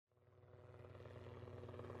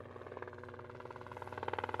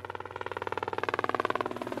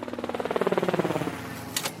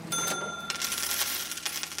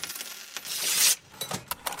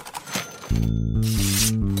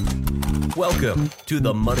Welcome to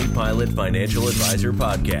the Money Pilot Financial Advisor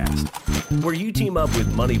Podcast, where you team up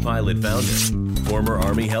with Money Pilot founder, former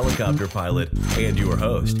Army helicopter pilot, and your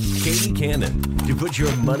host, Katie Cannon, to put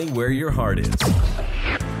your money where your heart is.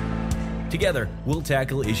 Together, we'll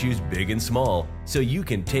tackle issues big and small so you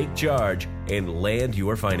can take charge and land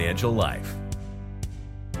your financial life.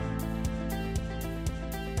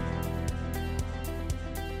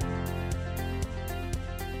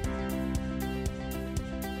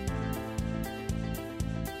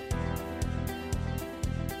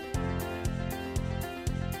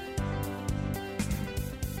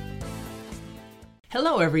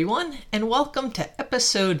 Hello everyone, and welcome to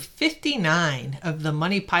episode 59 of the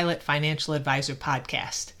Money Pilot Financial Advisor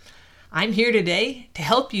Podcast. I'm here today to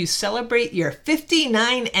help you celebrate your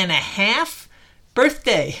 59 and a half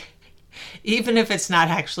birthday, even if it's not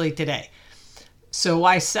actually today. So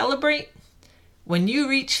why celebrate? When you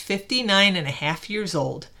reach 59 and a half years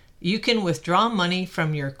old, you can withdraw money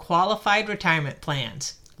from your qualified retirement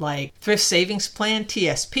plans, like Thrift Savings Plan,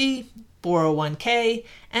 TSP, 401k,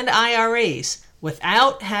 and IRAs,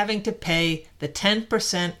 without having to pay the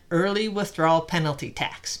 10% early withdrawal penalty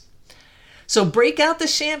tax. So break out the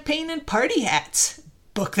champagne and party hats,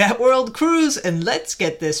 book that world cruise, and let's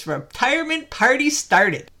get this retirement party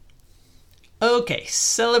started. Okay,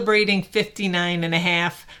 celebrating 59 and a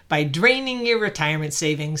half by draining your retirement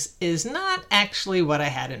savings is not actually what I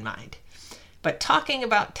had in mind. But talking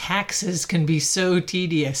about taxes can be so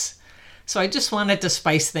tedious, so I just wanted to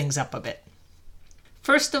spice things up a bit.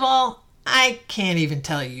 First of all, I can't even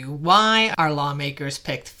tell you why our lawmakers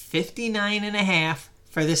picked 59 and a half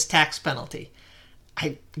for this tax penalty.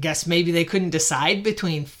 I guess maybe they couldn't decide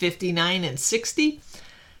between 59 and 60,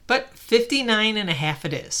 but 59 and a half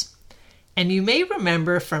it is. And you may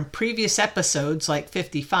remember from previous episodes like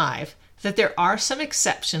 55 that there are some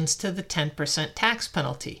exceptions to the 10% tax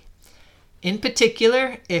penalty. In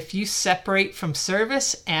particular, if you separate from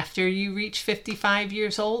service after you reach 55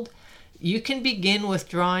 years old, you can begin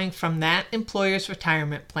withdrawing from that employer's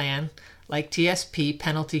retirement plan, like TSP,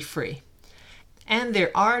 penalty-free. And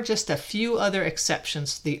there are just a few other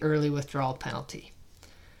exceptions to the early withdrawal penalty.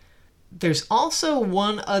 There's also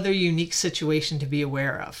one other unique situation to be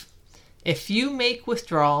aware of. If you make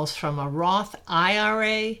withdrawals from a Roth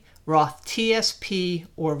IRA, Roth TSP,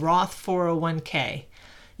 or Roth 401k,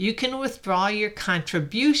 you can withdraw your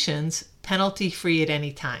contributions penalty-free at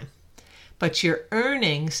any time. But your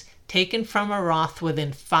earnings taken from a Roth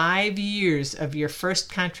within 5 years of your first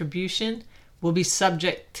contribution will be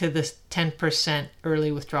subject to the 10% early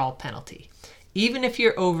withdrawal penalty, even if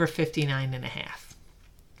you're over 59 and a half.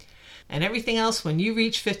 And everything else, when you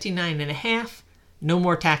reach 59 and a half, no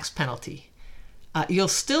more tax penalty. You'll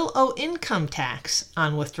still owe income tax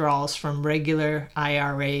on withdrawals from regular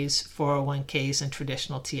IRAs, 401ks, and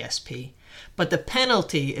traditional TSP, but the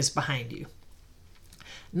penalty is behind you.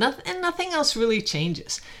 Nothing else really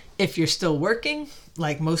changes. If you're still working,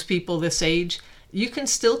 like most people this age, you can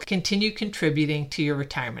still continue contributing to your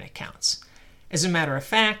retirement accounts. As a matter of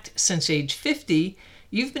fact, since age 50,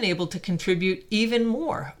 you've been able to contribute even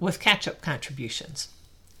more with catch-up contributions.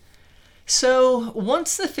 So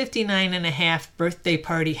once the 59 and a half birthday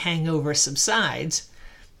party hangover subsides,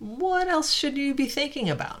 what else should you be thinking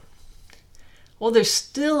about? Well, there's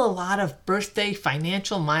still a lot of birthday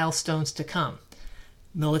financial milestones to come.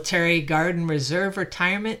 Military, Guard, and Reserve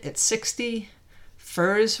retirement at 60,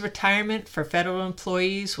 FERS retirement for federal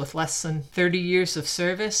employees with less than 30 years of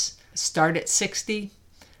service start at 60,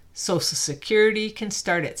 Social Security can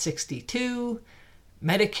start at 62,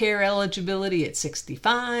 Medicare eligibility at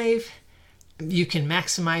 65, you can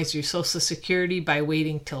maximize your Social Security by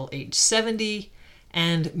waiting till age 70,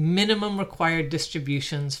 and minimum required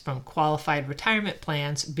distributions from qualified retirement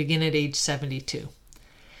plans begin at age 72.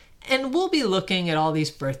 And we'll be looking at all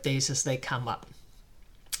these birthdays as they come up.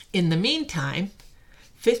 In the meantime,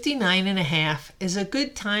 59 and a half is a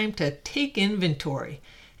good time to take inventory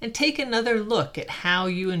and take another look at how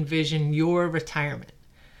you envision your retirement.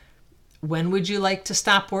 When would you like to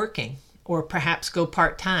stop working or perhaps go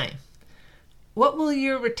part-time? What will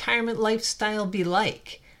your retirement lifestyle be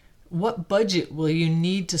like? What budget will you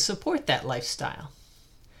need to support that lifestyle?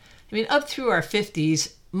 Up through our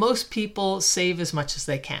 50s, most people save as much as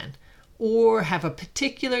they can or have a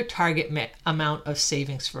particular target amount of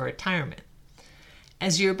savings for retirement.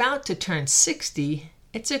 As you're about to turn 60,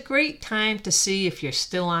 it's a great time to see if you're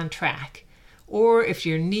still on track or if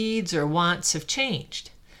your needs or wants have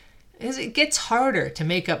changed. As it gets harder to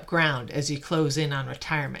make up ground as you close in on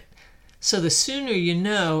retirement. So the sooner you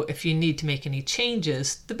know if you need to make any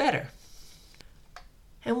changes, the better.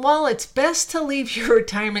 And while it's best to leave your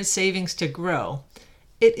retirement savings to grow,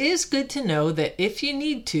 It is good to know that if you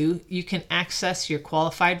need to, you can access your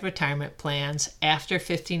qualified retirement plans after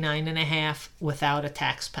 59.5 without a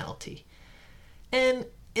tax penalty. And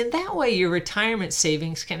in that way, your retirement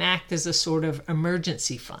savings can act as a sort of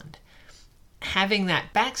emergency fund. Having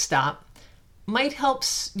that backstop might help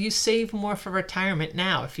you save more for retirement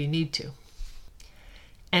now if you need to.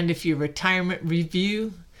 And if your retirement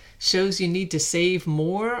review shows you need to save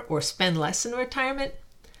more or spend less in retirement,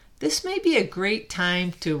 this may be a great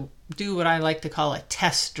time to do what I like to call a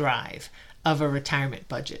test drive of a retirement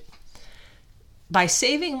budget. By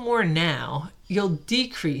saving more now, you'll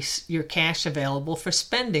decrease your cash available for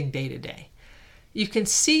spending day to day. You can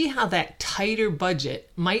see how that tighter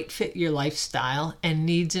budget might fit your lifestyle and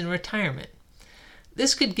needs in retirement.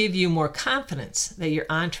 This could give you more confidence that you're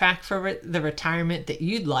on track for the retirement that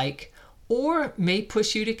you'd like, or may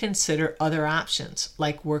push you to consider other options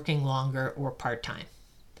like working longer or part-time.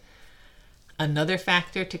 Another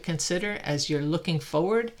factor to consider as you're looking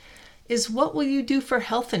forward is what will you do for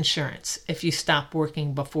health insurance if you stop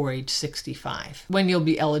working before age 65, when you'll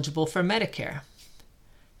be eligible for Medicare.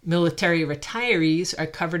 Military retirees are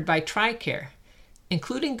covered by TRICARE,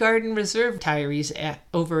 including Guard and Reserve retirees at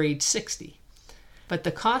over age 60. But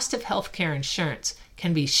the cost of healthcare insurance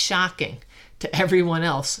can be shocking to everyone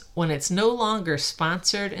else when it's no longer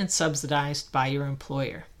sponsored and subsidized by your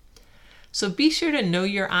employer. So be sure to know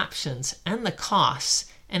your options and the costs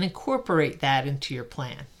and incorporate that into your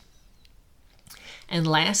plan. And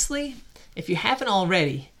lastly, if you haven't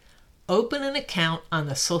already, open an account on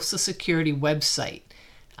the Social Security website.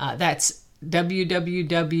 That's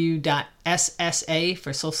www.ssa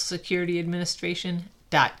for Social Security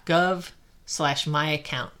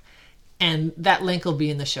Administration.gov/myaccount. And that link will be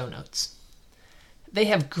in the show notes. They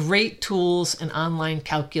have great tools and online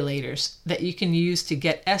calculators that you can use to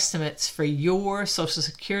get estimates for your Social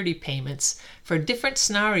Security payments for different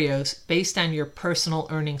scenarios based on your personal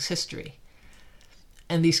earnings history.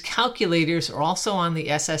 And these calculators are also on the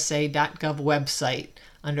ssa.gov website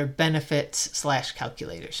under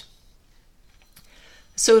benefits/calculators.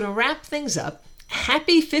 So to wrap things up,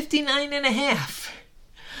 happy 59.5.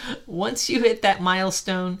 Once you hit that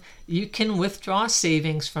milestone, you can withdraw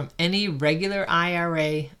savings from any regular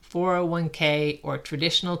IRA, 401k, or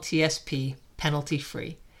traditional TSP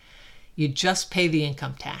penalty-free. You just pay the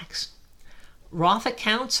income tax. Roth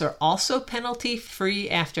accounts are also penalty-free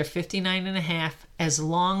after 59.5 as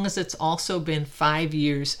long as it's also been 5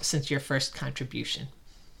 years since your first contribution.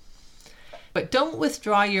 But don't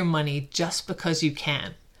withdraw your money just because you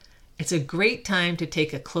can. It's a great time to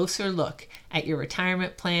take a closer look at your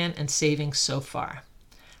retirement plan and savings so far.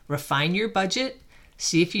 Refine your budget,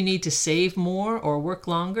 see if you need to save more or work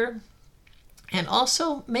longer, and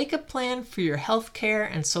also make a plan for your health care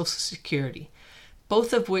and Social Security,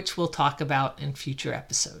 both of which we'll talk about in future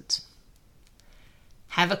episodes.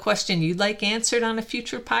 Have a question you'd like answered on a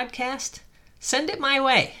future podcast? Send it my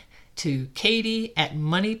way to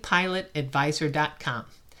katie@moneypilotadvisor.com,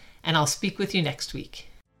 and I'll speak with you next week.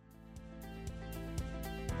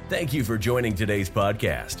 Thank you for joining today's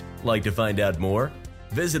podcast. Like to find out more?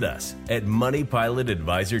 Visit us at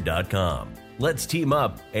moneypilotadvisor.com. Let's team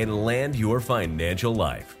up and land your financial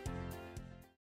life.